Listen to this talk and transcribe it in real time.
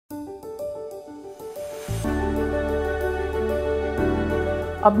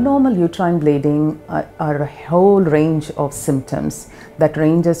Abnormal uterine bleeding are a whole range of symptoms that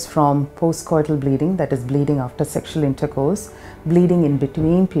ranges from post-coital bleeding, that is bleeding after sexual intercourse, bleeding in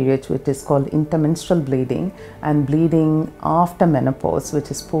between periods, which is called intermenstrual bleeding, and bleeding after menopause, which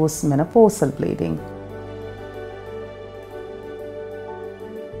is post-menopausal bleeding.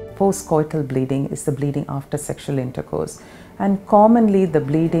 Post-coital bleeding is the bleeding after sexual intercourse, and commonly the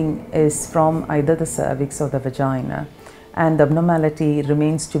bleeding is from either the cervix or the vagina, and the abnormality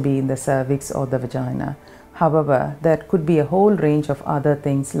remains to be in the cervix or the vagina. However, there could be a whole range of other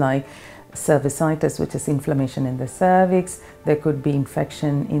things like cervicitis, which is inflammation in the cervix. There could be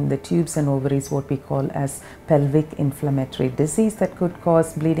infection in the tubes and ovaries, what we call as pelvic inflammatory disease, that could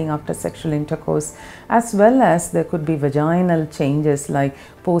cause bleeding after sexual intercourse, as well as there could be vaginal changes like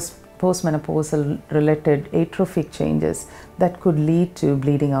postmenopausal related atrophic changes that could lead to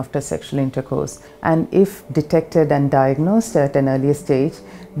bleeding after sexual intercourse. And if detected and diagnosed at an earlier stage,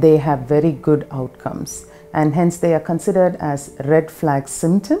 they have very good outcomes, and hence they are considered as red flag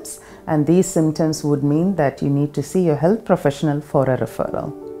symptoms, and these symptoms would mean that you need to see your health professional for a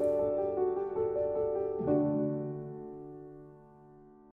referral.